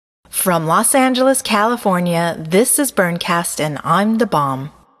From Los Angeles, California, this is Burncast and I'm the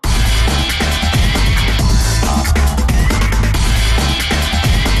bomb.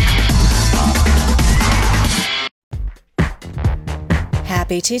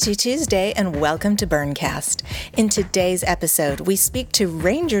 Happy TT Tuesday and welcome to Burncast. In today's episode, we speak to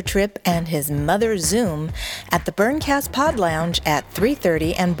Ranger Trip and his mother Zoom at the Burncast Pod Lounge at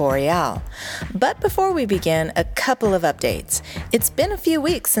 3:30 and Boreal. But before we begin, a couple of updates. It's been a few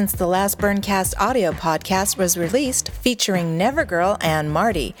weeks since the last Burncast audio podcast was released featuring Nevergirl and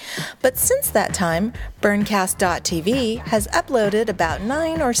Marty. But since that time, Burncast.tv has uploaded about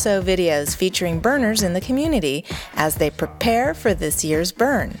 9 or so videos featuring burners in the community as they prepare for this year's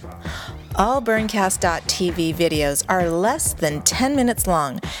burn. All Burncast.tv videos are less than 10 minutes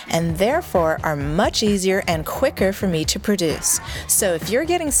long and therefore are much easier and quicker for me to produce. So if you're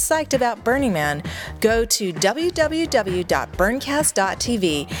getting psyched about Burning Man, go to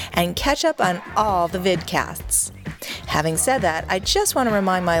www.burncast.tv and catch up on all the vidcasts. Having said that, I just want to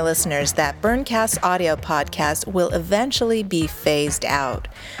remind my listeners that Burncast's audio podcast will eventually be phased out.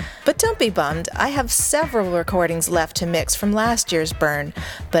 But don't be bummed, I have several recordings left to mix from last year's burn,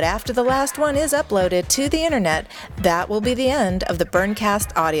 but after the last one is uploaded to the internet, that will be the end of the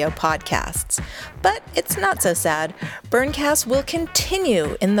Burncast audio podcasts. But it's not so sad. Burncast will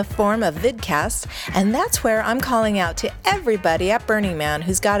continue in the form of vidcasts, and that's where I'm calling out to everybody at Burning Man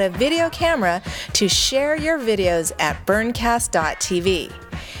who's got a video camera to share your videos at burncast.tv.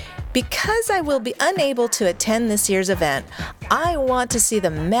 Because I will be unable to attend this year's event, I want to see the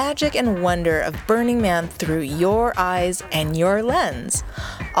magic and wonder of Burning Man through your eyes and your lens.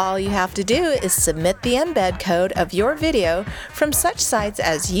 All you have to do is submit the embed code of your video from such sites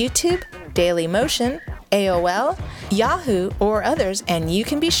as YouTube, Dailymotion, AOL, Yahoo, or others, and you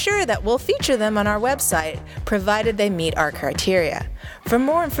can be sure that we'll feature them on our website, provided they meet our criteria. For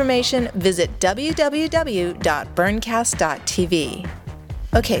more information, visit www.burncast.tv.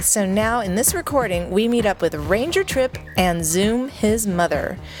 Okay, so now in this recording, we meet up with Ranger Trip and Zoom, his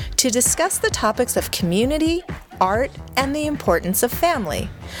mother, to discuss the topics of community, art, and the importance of family.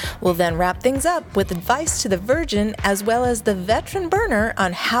 We'll then wrap things up with advice to the virgin as well as the veteran burner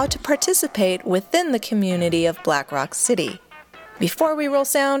on how to participate within the community of Black Rock City. Before we roll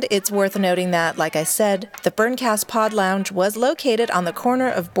sound, it's worth noting that, like I said, the Burncast Pod Lounge was located on the corner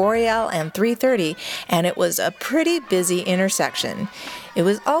of Boreal and 330, and it was a pretty busy intersection. It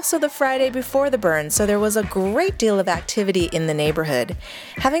was also the Friday before the burn, so there was a great deal of activity in the neighborhood.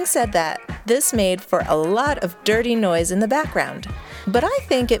 Having said that, this made for a lot of dirty noise in the background. But I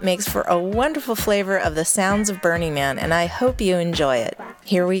think it makes for a wonderful flavor of the sounds of Burning Man, and I hope you enjoy it.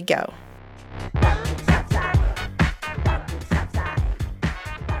 Here we go.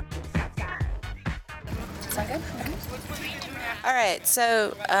 All right,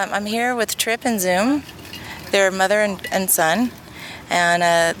 so I'm here with Trip and Zoom. They're mother and son.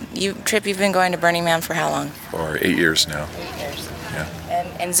 And Trip, you've been going to Burning Man for how long? For 8 years now. 8 years. Yeah.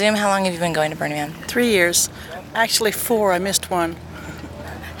 And Zoom, how long have you been going to Burning Man? 3 years. Actually 4, I missed one.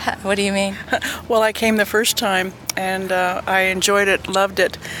 What do you mean? Well, I came the first time, and I enjoyed it, loved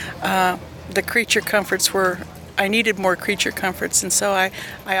it. The creature comforts I needed more creature comforts, and so I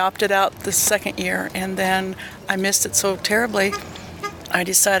opted out the second year, and then I missed it so terribly, I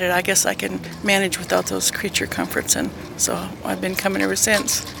decided I guess I can manage without those creature comforts, and so I've been coming ever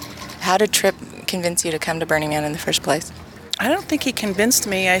since. How did Trip convince you to come to Burning Man in the first place? I don't think he convinced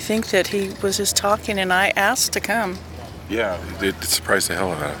me. I think that he was just talking, and I asked to come. Yeah, it surprised the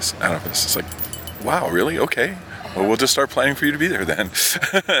hell out of us. It's like, wow, really? Okay. Well, we'll just start planning for you to be there then.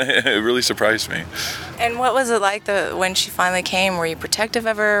 It really surprised me. And what was it like when she finally came? Were you protective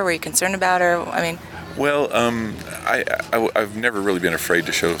of her? Were you concerned about her? I mean... Well, I've never really been afraid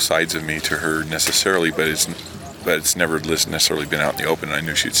to show sides of me to her necessarily, but it's never necessarily been out in the open. I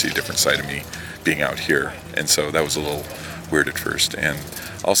knew she'd see a different side of me being out here, and so that was a little weird at first. And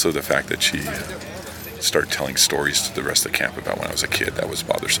also the fact that she started telling stories to the rest of the camp about when I was a kid, that was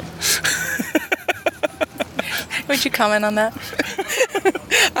bothersome. Would you comment on that?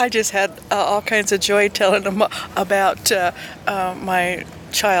 I just had all kinds of joy telling them about my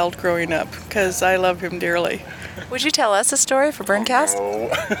child growing up, because I love him dearly. Would you tell us a story for Burncast? Oh,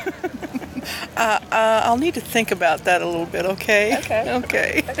 no. I'll need to think about that a little bit, okay?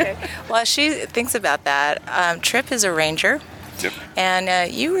 Okay. Well, she thinks about that. Trip is a ranger. Yep.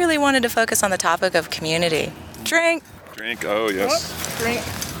 And you really wanted to focus on the topic of community. Drink, oh yes. Drink.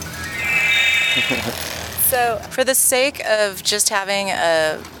 So, for the sake of just having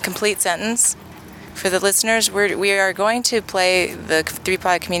a complete sentence For the listeners, we are going to play the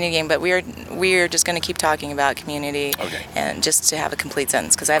 3-Pod community game, but we are just going to keep talking about community, and just to have a complete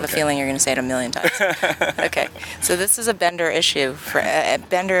sentence, because I have a feeling you're going to say it a million times. Okay, so this is a Bender issue, for a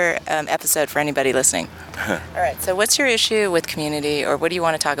Bender episode for anybody listening. All right, so what's your issue with community, or what do you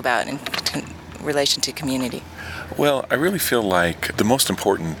want to talk about in relation to community? Well, I really feel like the most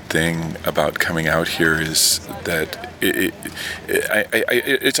important thing about coming out here is that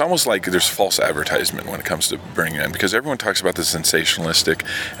it's almost like there's false advertisement when it comes to Burning Man, because everyone talks about the sensationalistic,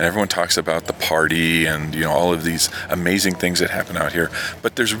 and everyone talks about the party and all of these amazing things that happen out here.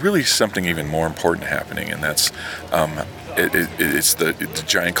 But there's really something even more important happening, and that's it's the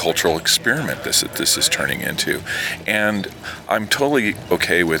giant cultural experiment this is turning into. And I'm totally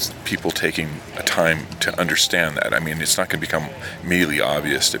okay with people taking a time to understand that. I mean, it's not going to become immediately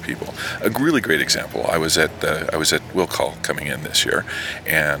obvious to people. A really great example, I was at Will Call coming in this year,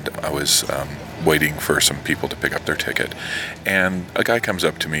 and I was waiting for some people to pick up their ticket, and a guy comes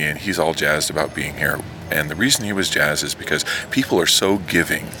up to me and he's all jazzed about being here. And the reason he was jazzed is because people are so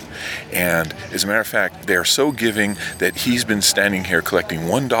giving. And as a matter of fact, they're so giving that he's been standing here collecting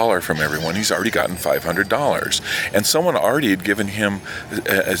 $1 from everyone. He's already gotten $500. And someone already had given him,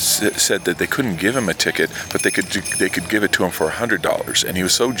 said that they couldn't give him a ticket, but they could give it to him for $100. And he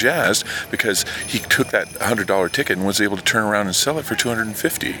was so jazzed because he took that $100 ticket and was able to turn around and sell it for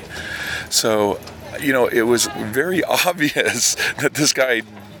 $250. So, it was very obvious that this guy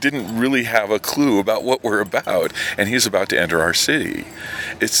didn't really have a clue about what we're about, and he's about to enter our city.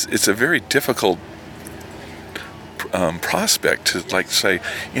 It's a very difficult prospect to say,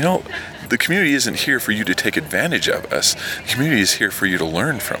 the community isn't here for you to take advantage of us. The community is here for you to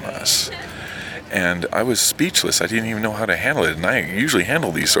learn from us. And I was speechless. I didn't even know how to handle it, and I usually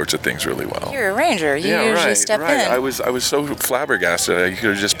handle these sorts of things really well. You're a ranger. You usually step in. I was so flabbergasted. You could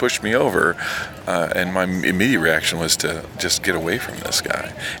have just pushed me over, and my immediate reaction was to just get away from this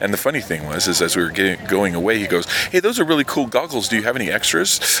guy. And the funny thing was, as we were going away, he goes, "Hey, those are really cool goggles. Do you have any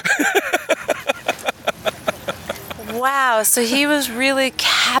extras?" Wow, so he was really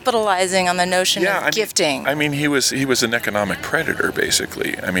capitalizing on the notion of gifting. He was an economic predator,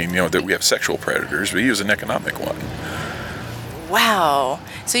 basically. That we have sexual predators, but he was an economic one. Wow.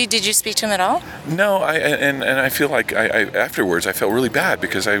 So did you speak to him at all? No, I feel like afterwards I felt really bad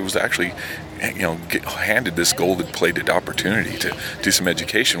because I was actually handed this gold-plated opportunity to do some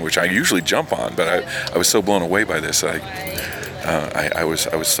education, which I usually jump on, but I was so blown away by this. I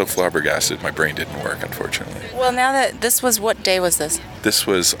was so flabbergasted, my brain didn't work, unfortunately. Well, now that what day was this? This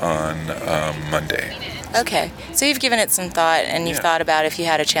was on Monday. Okay, so you've given it some thought, and you've thought about if you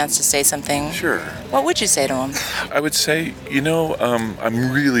had a chance to say something. Sure. What would you say to him? I would say,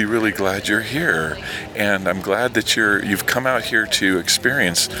 I'm really, really glad you're here, and I'm glad that you've come out here to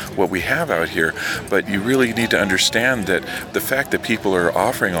experience what we have out here, but you really need to understand that the fact that people are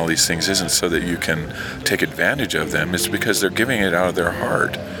offering all these things isn't so that you can take advantage of them. It's because they're giving it out of their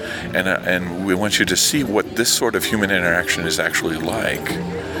heart, and we want you to see what this sort of human interaction is actually like.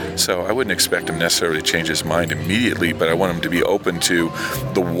 So I wouldn't expect him necessarily to change his mind immediately, but I want him to be open to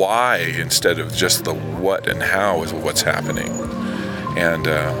the why instead of just the what and how is what's happening. And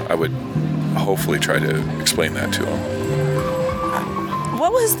I would hopefully try to explain that to him.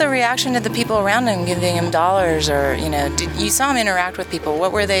 What was the reaction to the people around him giving him dollars, or you saw him interact with people?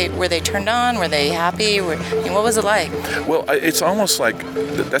 What were they turned on? Were they happy? What was it like? Well, it's almost like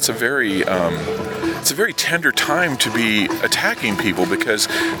that's a very it's a very tender time to be attacking people because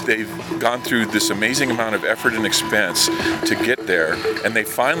they've gone through this amazing amount of effort and expense to get there, and they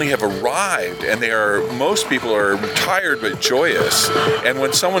finally have arrived, and most people are tired but joyous. And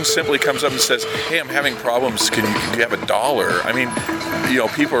when someone simply comes up and says, "Hey, I'm having problems, do you have $1?"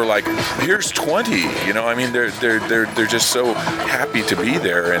 People are like, "Here's 20." They're just so happy to be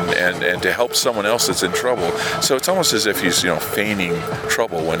there and to help someone else that's in trouble. So it's almost as if he's feigning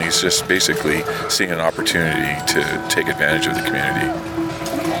trouble when he's just basically seeing an opportunity to take advantage of the community.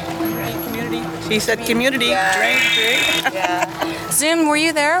 He said community. Drink. Yeah. Zoom, were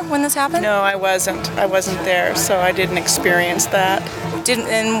you there when this happened? No, I wasn't. I wasn't there, so I didn't experience that.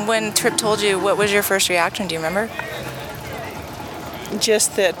 And when Tripp told you, what was your first reaction? Do you remember?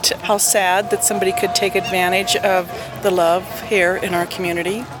 Just that how sad that somebody could take advantage of the love here in our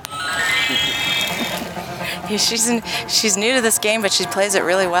community. She's new to this game, but she plays it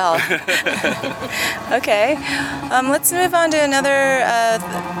really well. Okay, let's move on to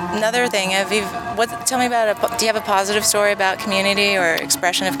another thing. Tell me about do you have a positive story about community or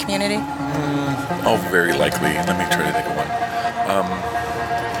expression of community? Very likely. Let me try to think of one.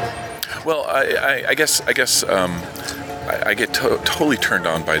 Well, I guess I get totally turned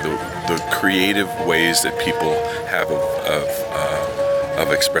on by the creative ways that people have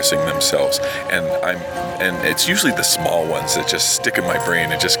of expressing themselves, and it's usually the small ones that just stick in my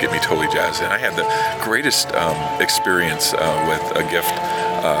brain and just get me totally jazzed. And I had the greatest experience with a gift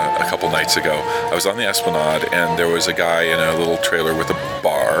a couple nights ago. I was on the Esplanade, and there was a guy in a little trailer with a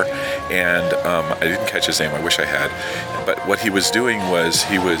bar, and I didn't catch his name. I wish I had. But what he was doing was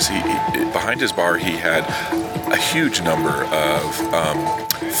he behind his bar he had a huge number of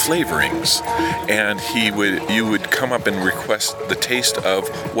flavorings, and you would come up and request the taste of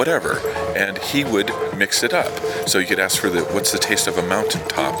whatever, and he would mix it up. So you could ask for what's the taste of a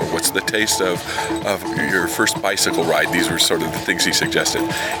mountaintop, or what's the taste of your first bicycle ride. These were sort of the things he suggested,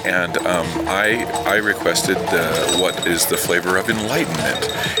 and I requested what is the flavor of enlightenment,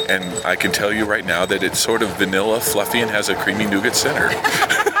 and I can tell you right now that it's sort of vanilla, fluffy, and has a creamy nougat center.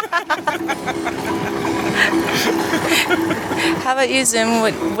 How about you, Zoom?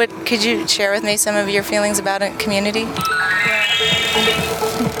 What could you share with me some of your feelings about a community?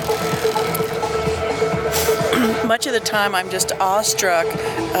 Much of the time, I'm just awestruck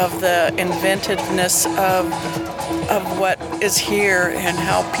of the inventiveness of what is here and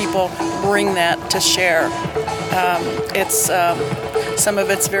how people bring that to share. It's some of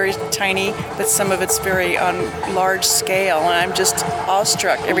it's very tiny, but some of it's very on large scale, and I'm just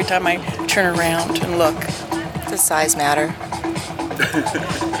awestruck every time I turn around and look. Does size matter?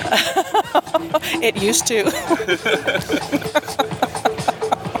 It used to.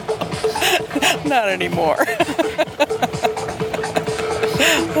 Not anymore.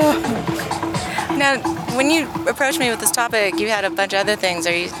 Now, when you approached me with this topic, you had a bunch of other things.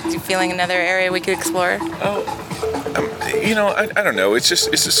 Are you feeling another area we could explore? I don't know. It's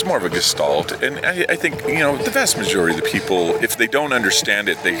just more of a gestalt, and I think the vast majority of the people, if they don't understand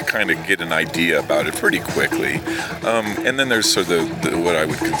it, they kind of get an idea about it pretty quickly. And then there's sort of what I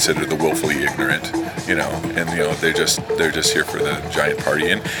would consider the willfully ignorant, and they're just here for the giant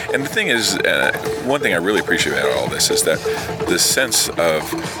party. And the thing is, one thing I really appreciate about all this is that the sense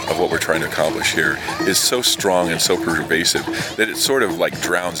of what we're trying to accomplish here is so strong and so pervasive that it sort of like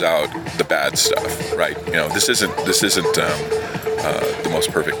drowns out the bad stuff, right? This isn't the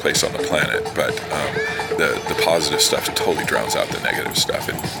most perfect place on the planet, but the positive stuff totally drowns out the negative stuff,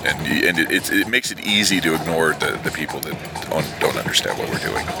 and it makes it easy to ignore the people that don't understand what we're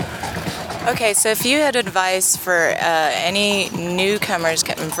doing. Okay, so if you had advice for any newcomers,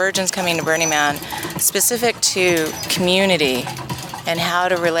 virgins coming to Burning Man, specific to community and how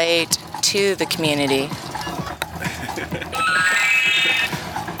to relate to the community,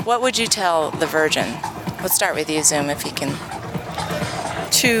 what would you tell the virgin? Let's start with you, Zoom, if you can.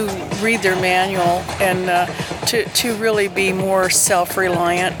 To read their manual and to really be more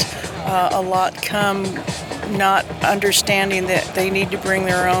self-reliant. A lot come not understanding that they need to bring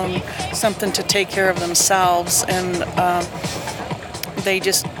their own something to take care of themselves, and they're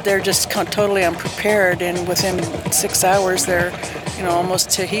just totally unprepared, and within 6 hours they're almost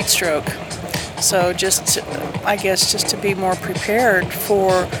to heat stroke. So I guess just to be more prepared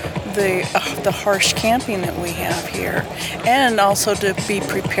for the harsh camping that we have here, and also to be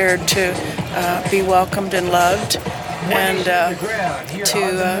prepared to be welcomed and loved, and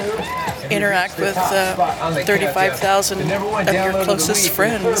to interact with 35,000 of your closest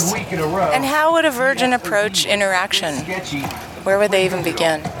friends. And how would a virgin approach interaction? Where would they even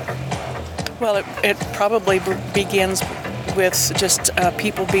begin? Well, it probably begins with just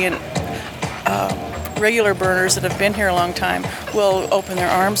people being regular burners that have been here a long time will open their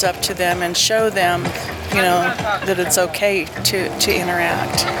arms up to them and show them, that it's okay to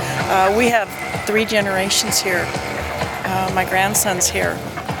interact. We have 3 generations here. My grandson's here.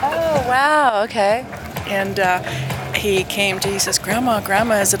 Oh, wow, okay. And he says, Grandma,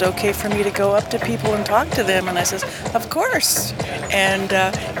 is it okay for me to go up to people and talk to them? And I says, of course. And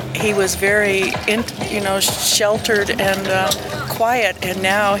he was very, sheltered and quiet, and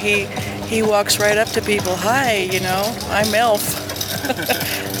now he walks right up to people. Hi, I'm Elf.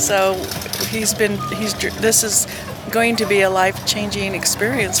 So this is going to be a life-changing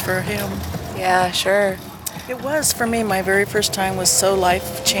experience for him. Yeah, sure. It was for me. My very first time was so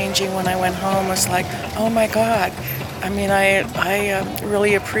life-changing. When I went home, it was like, oh my God. I mean, I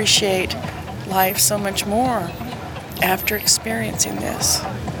really appreciate life so much more after experiencing this.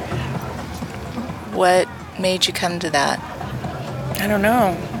 What made you come to that? I don't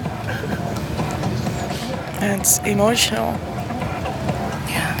know. It's emotional.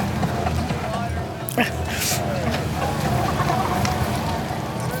 Yeah.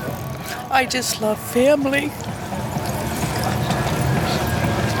 I just love family.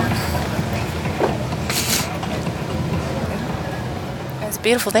 a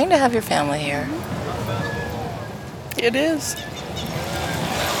beautiful thing to have your family here. It is.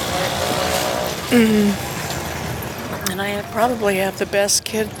 And I probably have the best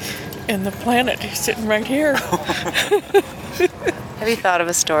kid in the planet. He's sitting right here. Have you thought of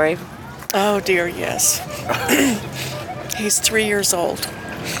a story? Oh, dear, yes. He's 3 years old.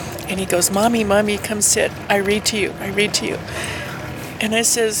 And he goes, Mommy, come sit. I read to you. And I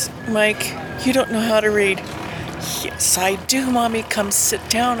says, Mike, you don't know how to read. Yes, I do, Mommy. Come sit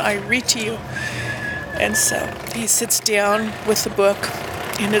down. I read to you. And so he sits down with the book,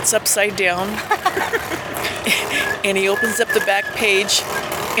 and it's upside down. And he opens up the back page,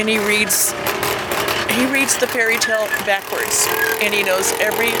 and he reads the fairy tale backwards. And he knows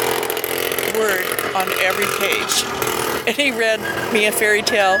every word on every page. And he read me a fairy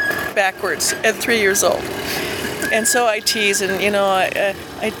tale backwards at 3 years old. And so I tease, and I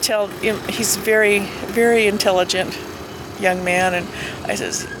tell him he's very, very intelligent young man, and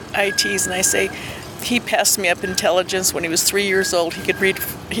I tease and I say he passed me up intelligence when he was 3 years old. He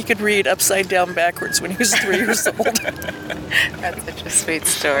could read upside down backwards when he was 3 years old. That's such a sweet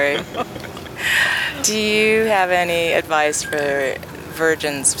story. Do you have any advice for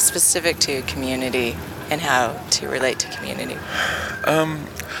virgins specific to community and how to relate to community?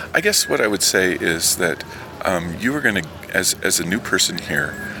 I guess what I would say is that you are going to, as a new person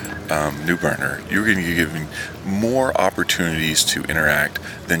here, new burner, you're going to be given more opportunities to interact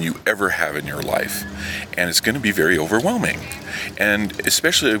than you ever have in your life. And it's going to be very overwhelming. And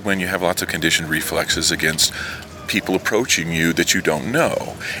especially when you have lots of conditioned reflexes against people approaching you that you don't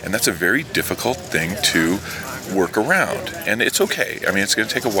know. And that's a very difficult thing to work around. And it's okay. I mean, it's going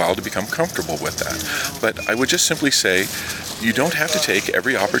to take a while to become comfortable with that. But I would just simply say, you don't have to take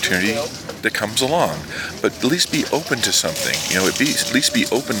every opportunity that comes along, but at least be open to something. At least be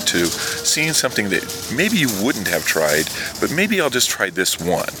open to seeing something that maybe you wouldn't have tried, but maybe I'll just try this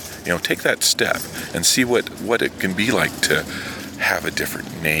one. Take that step and see what it can be like to have a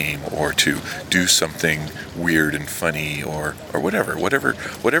different name, or to do something weird and funny, or whatever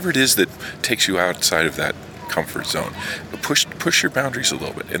it is that takes you outside of that comfort zone. Push your boundaries a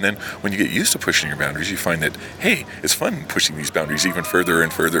little bit, and then when you get used to pushing your boundaries, you find that, hey, it's fun pushing these boundaries even further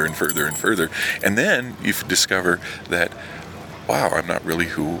and further and further and further, and then you discover that, wow, I'm not really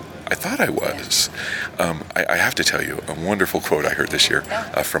who I thought I was. I have to tell you a wonderful quote I heard this year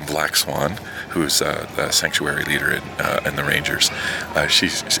from Black Swan, who's the sanctuary leader in the Rangers.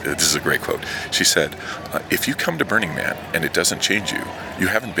 This is a great quote. She said, if you come to Burning Man and it doesn't change you, you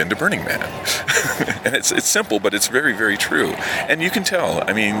haven't been to Burning Man. And it's simple, but it's very, very true. And you can tell.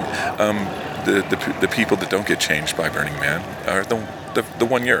 I mean, the people that don't get changed by Burning Man are the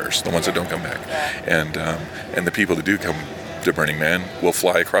one-years, the ones that don't come back. And the people that do come to Burning Man will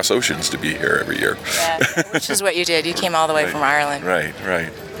fly across oceans to be here every year. Yeah, which is what you did. You came all the way from Ireland. Right.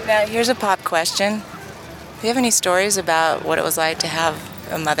 Now, here's a pop question. Do you have any stories about what it was like to have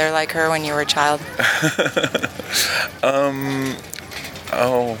a mother like her when you were a child?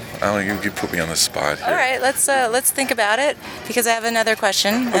 You put me on the spot here. All right, let's think about it, because I have another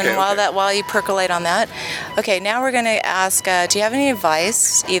question. Okay, while you percolate on that, okay. Now we're going to ask. Do you have any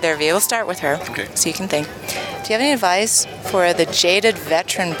advice, either of you? We'll start with her, so you can think. Do you have any advice for the jaded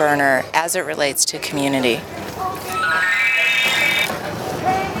veteran burner as it relates to community?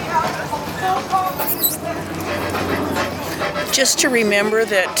 Just to remember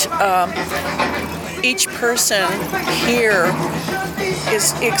that each person here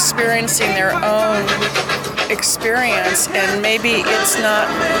is experiencing their own experience, and maybe it's not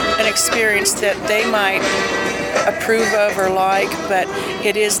an experience that they might approve of or like, but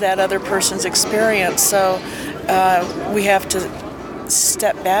it is that other person's experience. So we have to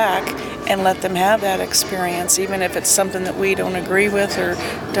step back and let them have that experience, even if it's something that we don't agree with or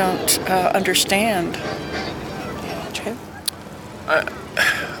don't understand. True.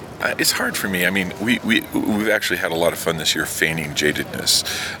 It's hard for me. I mean, we've actually had a lot of fun this year feigning jadedness.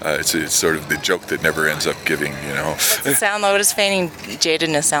 It's sort of the joke that never ends up giving, What does feigning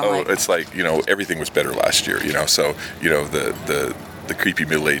jadedness sound like? It's like, everything was better last year, so, the creepy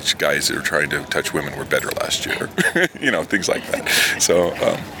middle-aged guys that are trying to touch women were better last year. Things like that. So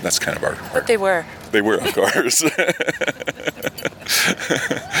that's kind of our... But they were. They were, of course.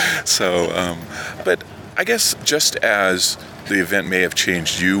 So, but I guess just as the event may have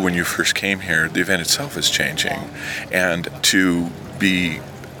changed you when you first came here, the event itself is changing, and to be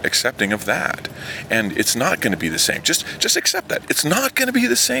accepting of that. And it's not going to be the same. Just accept that. It's not going to be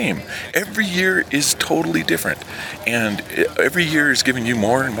the same. Every year is totally different, and every year is giving you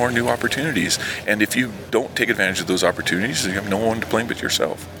more and more new opportunities. And if you don't take advantage of those opportunities, you have no one to blame but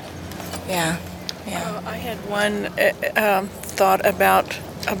yourself. Yeah. I had one thought about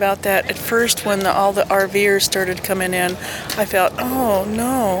that. At first, when all the RVers started coming in, I felt, oh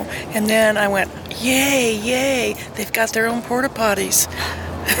no. And then I went, yay, they've got their own porta potties.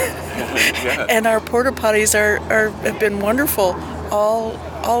 Yeah. And our porta potties have been wonderful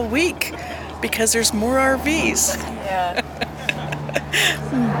all week because there's more RVs. Yeah.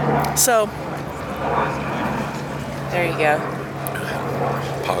 So there you go.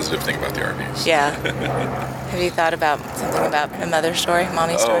 Positive thing about the RVs. Yeah. Have you thought about something about a mother's story,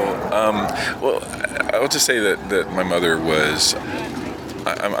 mommy's story? Well, I will just say that my mother was.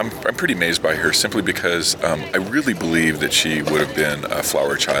 I'm pretty amazed by her simply because I really believe that she would have been a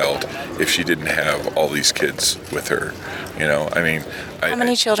flower child if she didn't have all these kids with her. You know, I mean, how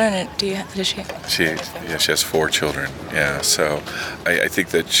many children does she? She has 4 children. Yeah, so I think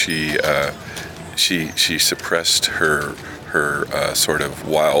that she suppressed her sort of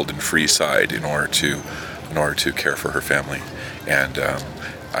wild and free side in order to care for her family, and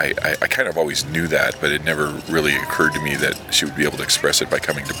I kind of always knew that, but it never really occurred to me that she would be able to express it by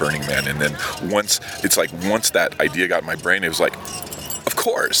coming to Burning Man. And then once that idea got in my brain, it was like, of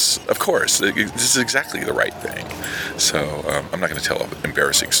course, this is exactly the right thing. So I'm not going to tell an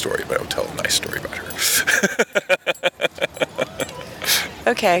embarrassing story, but I'll tell a nice story about her.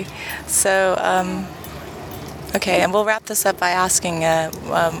 Okay, so and we'll wrap this up by asking.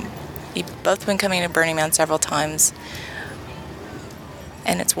 You've both been coming to Burning Man several times.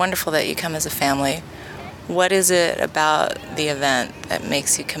 And it's wonderful that you come as a family. What is it about the event that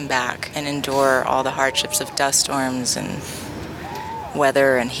makes you come back and endure all the hardships of dust storms and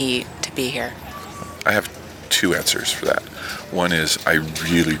weather and heat to be here? I have 2 answers for that. One is I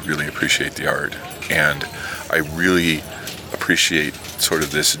really, really appreciate the art, and I really appreciate sort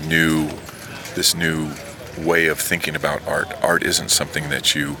of this new way of thinking about art. Art isn't something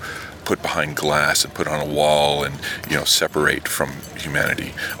that you put behind glass and put on a wall and separate from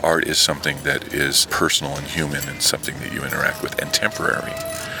humanity. Art is something that is personal and human and something that you interact with and temporary.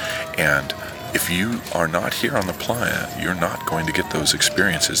 And if you are not here on the playa, you're not going to get those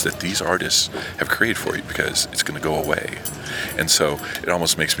experiences that these artists have created for you because it's going to go away. And so it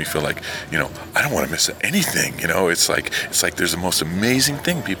almost makes me feel like, I don't want to miss anything. It's like there's the most amazing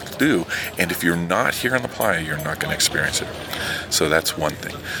thing people do. And if you're not here on the playa, you're not going to experience it. So that's one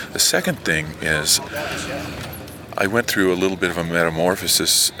thing. The second thing is I went through a little bit of a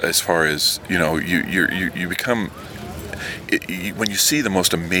metamorphosis as far as, you become... when you see the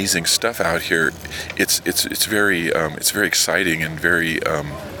most amazing stuff out here, it's very exciting and very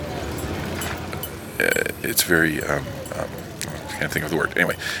I can't think of the word.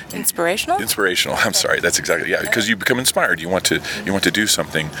 Anyway, inspirational. I'm sorry. That's exactly because you become inspired. You want to do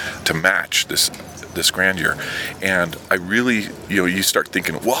something to match this grandeur, and I really you start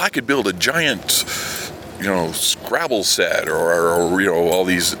thinking, well, I could build a giant Scrabble set or all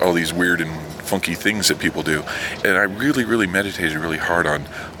these weird and funky things that people do, and I really, really meditated really hard on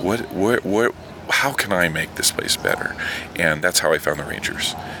how can I make this place better, and that's how I found the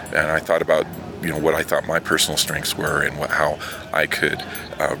Rangers, and I thought about what I thought my personal strengths were and how I could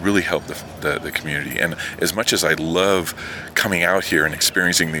really help the community. And as much as I love coming out here and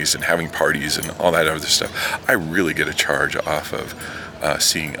experiencing these and having parties and all that other stuff, I really get a charge off of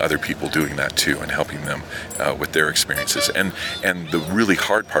seeing other people doing that too and helping them with their experiences. And the really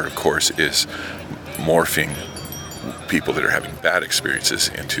hard part, of course, is morphing people that are having bad experiences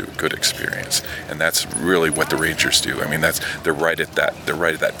into a good experience, and that's really what the Rangers do. I mean, they're right at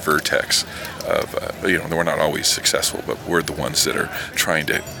that vertex of we're not always successful, but we're the ones that are trying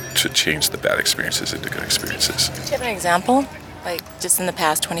to change the bad experiences into good experiences. Do you have an example, like just in the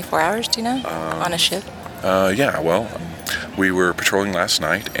past 24 hours? Do you know, on a ship? We were patrolling last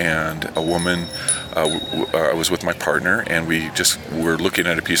night, and a woman. I was with my partner, and we just were looking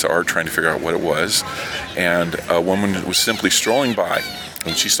at a piece of art, trying to figure out what it was. And a woman was simply strolling by,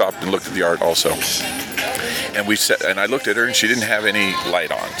 and she stopped and looked at the art also. And I looked at her, and she didn't have any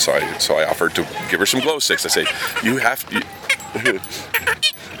light on, so I offered to give her some glow sticks. I said, "You have to."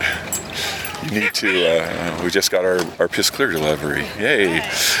 You need to, we just got our Piss Clear delivery. Yay.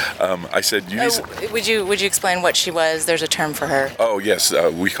 I said, would you explain what she was? There's a term for her. Oh, yes.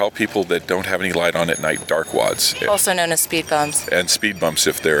 We call people that don't have any light on at night dark wads. Also known as speed bumps. And speed bumps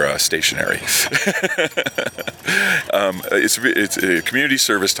if they're stationary. It's community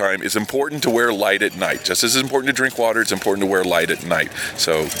service time. It's important to wear light at night. Just as it's important to drink water, it's important to wear light at night.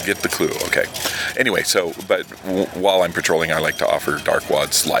 So get the clue, okay? Anyway, but while I'm patrolling, I like to offer dark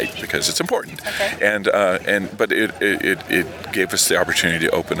wads light because it's important. happened. Okay. But it gave us the opportunity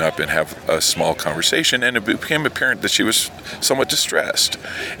to open up and have a small conversation, and it became apparent that she was somewhat distressed.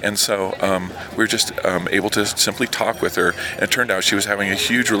 And so we were just able to simply talk with her, and it turned out she was having a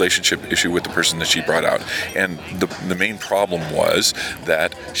huge relationship issue with the person that she brought out. And the main problem was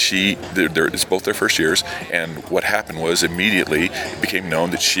that it's both their first years, and what happened was immediately it became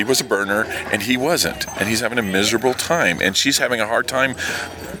known that she was a burner and he wasn't, and he's having a miserable time, and she's having a hard time.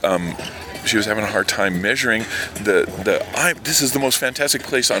 She was having a hard time measuring this is the most fantastic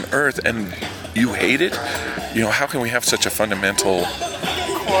place on earth, and you hate it. How can we have such a fundamental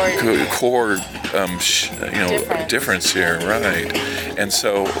core difference here, right? And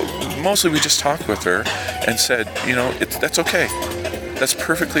so mostly we just talked with her and said, that's okay. That's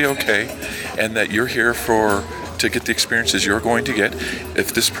perfectly okay, and that you're here to get the experiences you're going to get.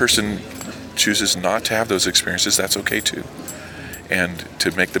 If this person chooses not to have those experiences, that's okay too. And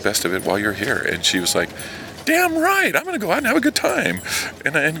to make the best of it while you're here. And she was like, damn right, I'm going to go out and have a good time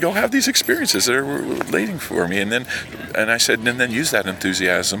and go have these experiences that are waiting for me. And I said, and then use that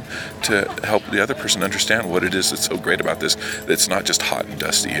enthusiasm to help the other person understand what it is that's so great about this. That it's not just hot and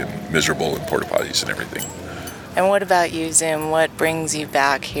dusty and miserable and porta potties and everything. And what about you, Zoom? What brings you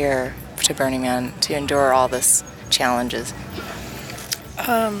back here to Burning Man to endure all this challenges?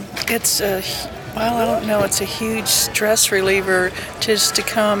 I don't know. It's a huge stress reliever just to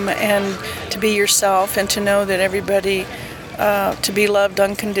come and to be yourself, and to know that everybody, to be loved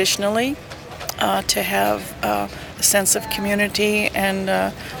unconditionally, to have a sense of community,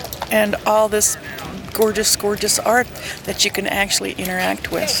 and all this gorgeous, gorgeous art that you can actually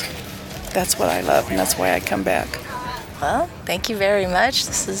interact with. That's what I love, and that's why I come back. Well, thank you very much.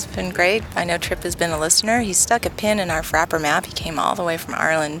 This has been great. I know Tripp has been a listener. He stuck a pin in our Frapper map. He came all the way from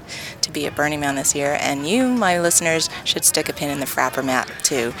Ireland to be at Burning Man this year. And you, my listeners, should stick a pin in the Frapper map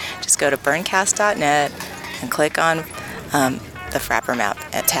too. Just go to burncast.net and click on the Frapper map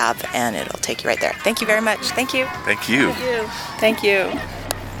tab, and it'll take you right there. Thank you very much. Thank you. Thank you. Thank you.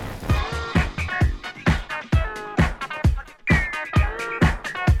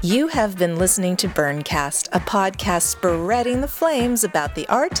 You have been listening to Burncast, a podcast spreading the flames about the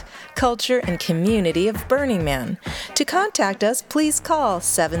art, culture, and community of Burning Man. To contact us, please call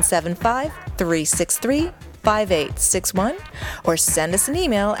 775-363-5861 or send us an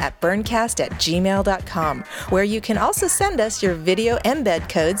email at burncast@gmail.com, where you can also send us your video embed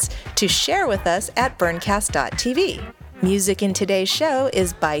codes to share with us at burncast.tv. Music in today's show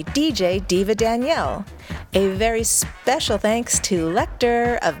is by DJ Diva Danielle. A very special thanks to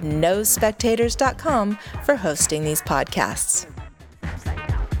Lecter of NoSpectators.com for hosting these podcasts.